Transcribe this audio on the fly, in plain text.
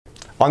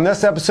On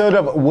this episode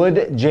of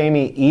Would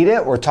Jamie Eat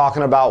It, we're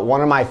talking about one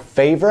of my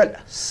favorite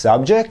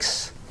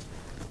subjects,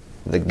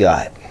 the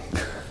gut.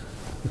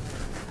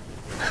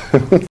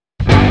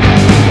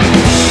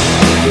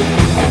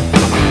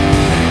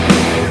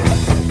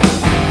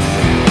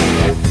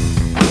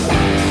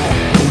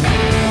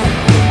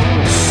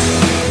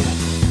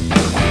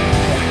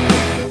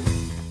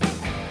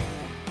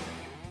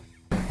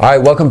 All right,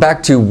 welcome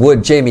back to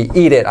Would Jamie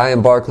Eat It? I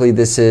am Barkley,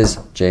 this is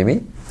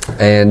Jamie,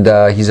 and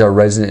he's our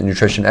resident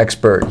nutrition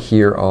expert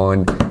here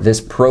on this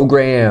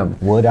program.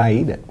 Would I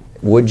eat it?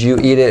 Would you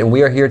eat it? And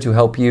we are here to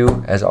help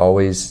you, as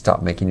always,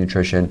 stop making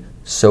nutrition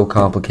so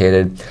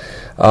complicated.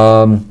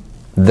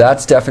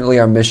 That's definitely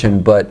our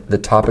mission, but the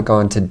topic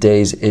on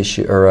today's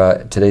issue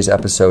or today's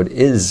episode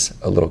is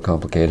a little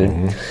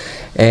complicated.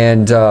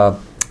 And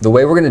the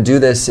way we're going to do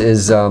this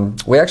is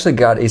we actually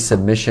got a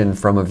submission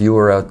from a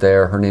viewer out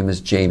there. Her name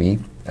is Jamie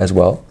as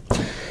well.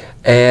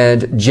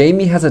 And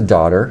Jamie has a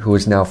daughter who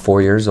is now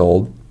 4 years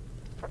old.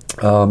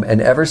 And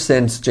ever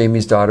since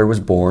Jamie's daughter was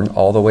born,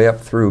 all the way up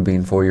through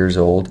being 4 years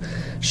old,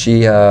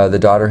 the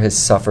daughter has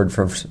suffered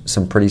from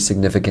some pretty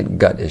significant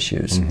gut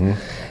issues.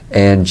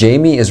 And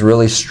Jamie is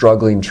really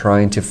struggling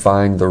trying to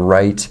find the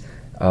right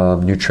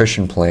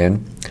nutrition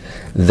plan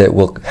that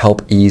will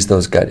help ease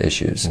those gut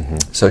issues.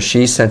 So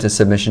she sent a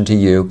submission to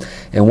you,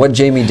 and what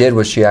Jamie did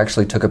was she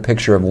actually took a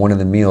picture of one of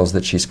the meals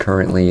that she's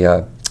currently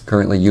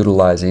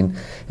utilizing,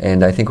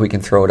 and I think we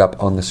can throw it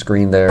up on the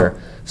screen there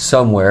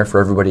somewhere for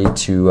everybody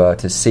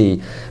to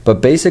see. But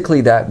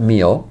basically that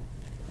meal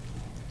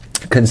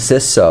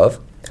consists of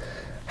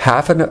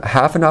half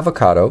an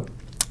avocado,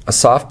 a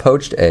soft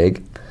poached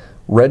egg,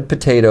 red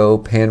potato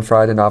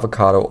pan-fried in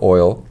avocado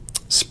oil,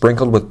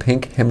 sprinkled with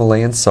pink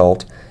Himalayan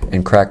salt,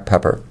 and cracked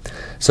pepper.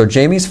 So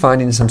Jamie's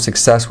finding some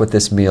success with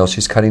this meal.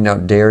 She's cutting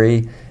out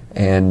dairy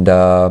and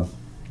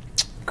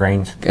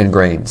Grains.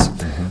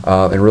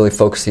 And really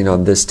focusing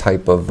on this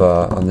type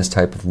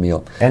of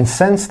meal. And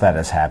since that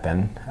has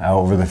happened,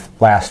 over the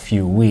last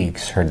few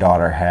weeks, her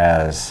daughter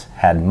has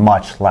had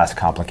much less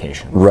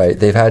complications. Right,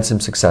 they've had some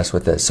success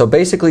with this. So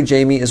basically,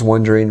 Jamie is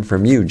wondering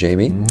from you,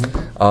 Jamie,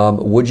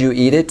 would you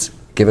eat it?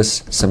 Give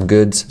us some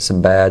goods,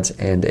 some bads,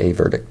 and a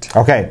verdict.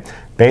 Okay,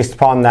 based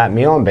upon that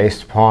meal and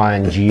based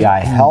upon GI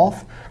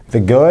health, the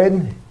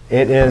good,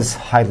 it is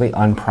highly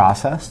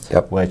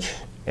unprocessed, which,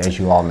 as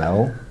you all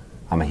know,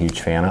 I'm a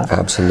huge fan of.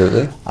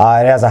 Absolutely. It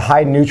has a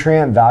high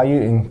nutrient value,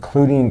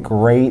 including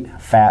great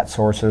fat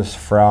sources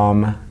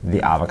from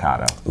the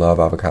avocado.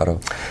 Love avocado.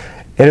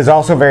 It is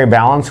also very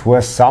balanced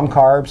with some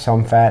carbs,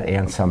 some fat,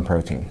 and some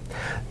protein.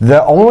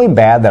 The only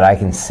bad that I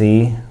can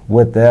see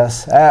with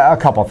this, a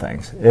couple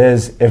things,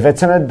 is if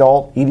it's an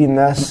adult eating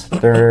this,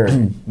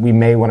 we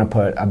may want to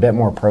put a bit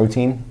more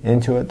protein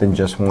into it than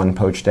just one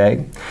poached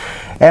egg.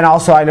 And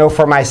also I know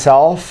for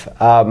myself,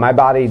 my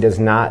body does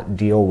not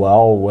deal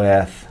well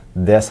with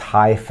this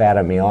high fat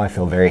a meal. I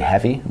feel very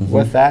heavy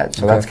with that,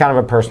 so that's kind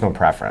of a personal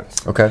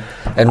preference. Okay.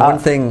 And one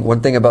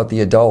thing about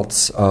the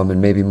adults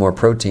and maybe more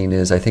protein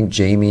is I think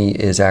Jamie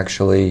is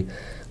actually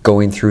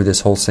going through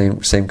this whole same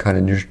kind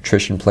of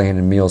nutrition plan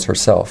and meals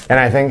herself. And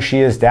I think she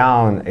is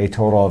down a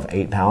total of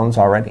 8 pounds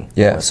already.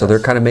 Yeah, so they're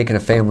kind of making a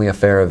family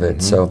affair of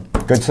it. So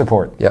good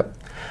support. Yep.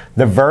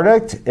 The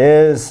verdict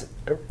is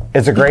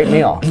it's a great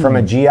meal. From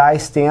a GI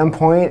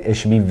standpoint, it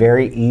should be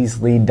very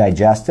easily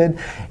digested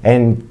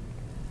and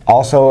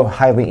also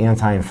highly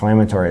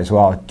anti-inflammatory as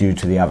well due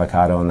to the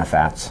avocado and the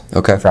fats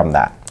from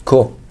that.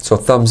 Cool. So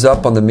thumbs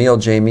up on the meal,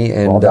 Jamie,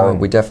 and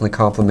we definitely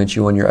compliment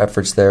you on your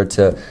efforts there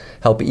to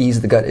help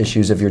ease the gut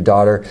issues of your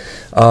daughter.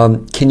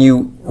 Can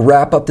you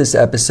wrap up this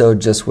episode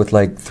just with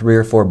like 3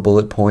 or 4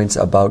 bullet points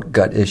about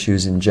gut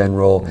issues in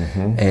general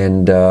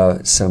and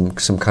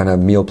some kind of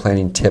meal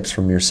planning tips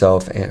from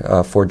yourself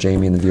for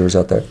Jamie and the viewers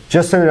out there?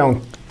 Just so we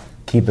don't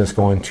keep this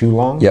going too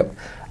long,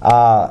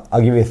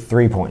 I'll give you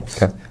 3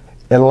 points. Okay.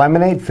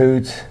 Eliminate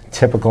foods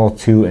typical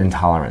to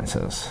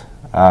intolerances.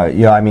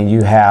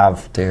 You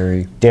have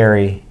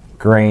dairy,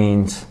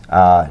 grains,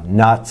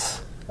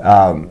 nuts.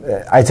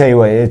 I tell you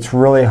what, it's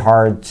really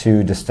hard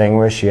to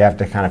distinguish. You have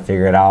to kind of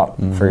figure it out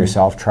for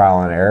yourself,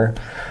 trial and error.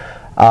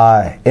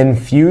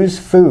 Infuse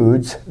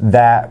foods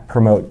that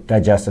promote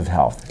digestive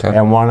health. Okay.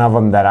 And one of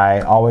them that I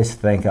always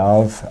think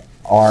of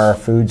are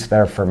foods that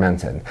are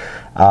fermented.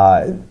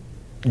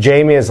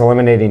 Jamie is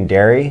eliminating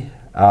dairy,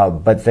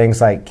 but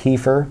things like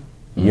kefir,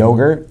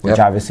 yogurt, which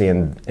obviously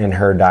in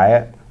her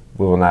diet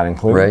we will not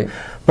include. Right.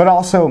 But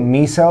also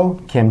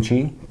miso,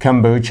 kimchi,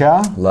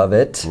 kombucha. Love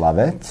it. Love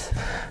it.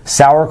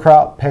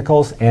 Sauerkraut,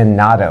 pickles, and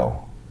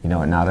natto. You know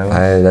what natto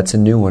is? That's a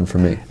new one for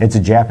me. It's a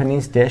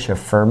Japanese dish of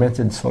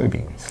fermented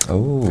soybeans.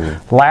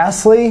 Oh.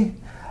 Lastly,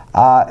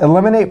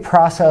 eliminate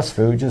processed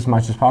foods as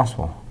much as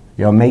possible.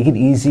 Make it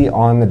easy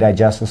on the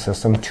digestive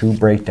system to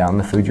break down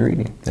the food you're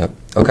eating. Yep.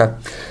 Okay,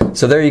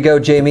 so there you go,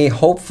 Jamie.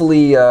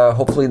 Hopefully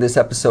this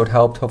episode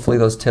helped. Hopefully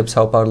those tips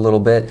help out a little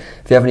bit.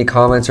 If you have any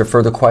comments or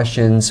further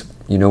questions,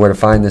 you know where to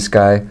find this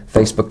guy.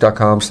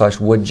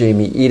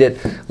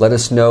 Facebook.com/WoulldJamieEatIt. Let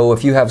us know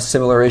if you have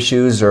similar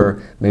issues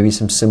or maybe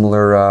some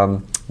similar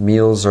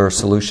meals or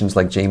solutions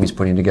like Jamie's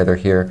putting together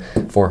here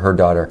for her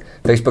daughter.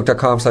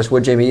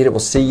 Facebook.com/WoulldJamieEatIt. We'll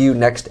see you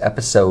next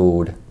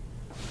episode.